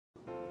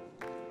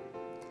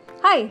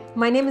Hi,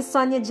 my name is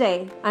Sonia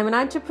J. I'm an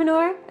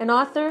entrepreneur, an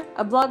author,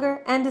 a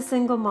blogger, and a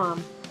single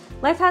mom.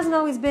 Life hasn't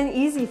always been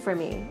easy for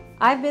me.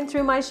 I've been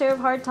through my share of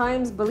hard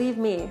times, believe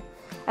me.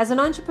 As an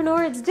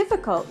entrepreneur, it's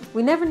difficult.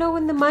 We never know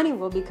when the money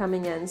will be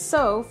coming in.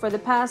 So, for the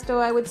past,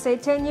 I would say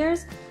 10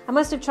 years, I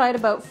must have tried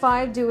about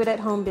 5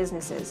 do-it-at-home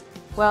businesses.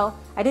 Well,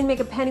 I didn't make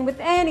a penny with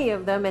any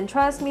of them, and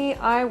trust me,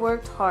 I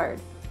worked hard.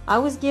 I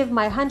always give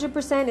my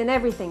 100% in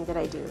everything that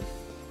I do.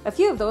 A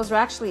few of those are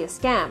actually a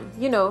scam.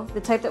 You know, the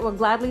type that will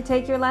gladly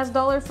take your last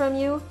dollar from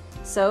you.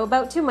 So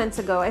about 2 months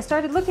ago, I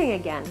started looking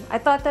again. I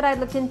thought that I'd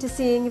look into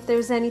seeing if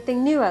there's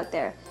anything new out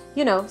there.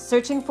 You know,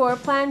 searching for a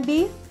plan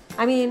B.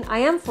 I mean, I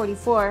am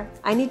 44.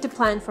 I need to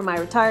plan for my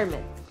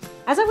retirement.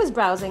 As I was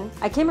browsing,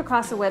 I came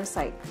across a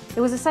website.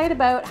 It was a site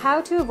about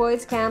how to avoid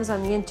scams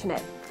on the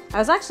internet. I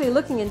was actually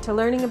looking into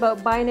learning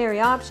about binary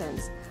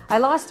options. I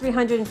lost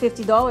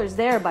 $350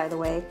 there, by the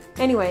way.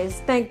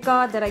 Anyways, thank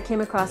God that I came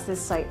across this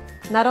site.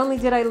 Not only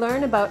did I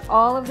learn about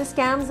all of the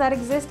scams that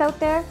exist out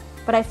there,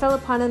 but I fell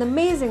upon an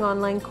amazing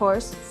online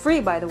course,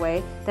 free by the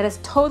way, that has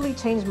totally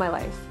changed my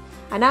life.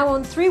 I now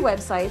own 3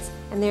 websites,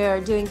 and they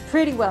are doing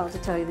pretty well, to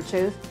tell you the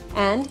truth.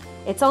 And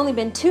it's only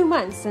been 2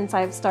 months since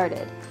I've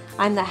started.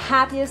 I'm the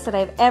happiest that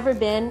I've ever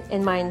been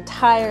in my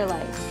entire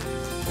life.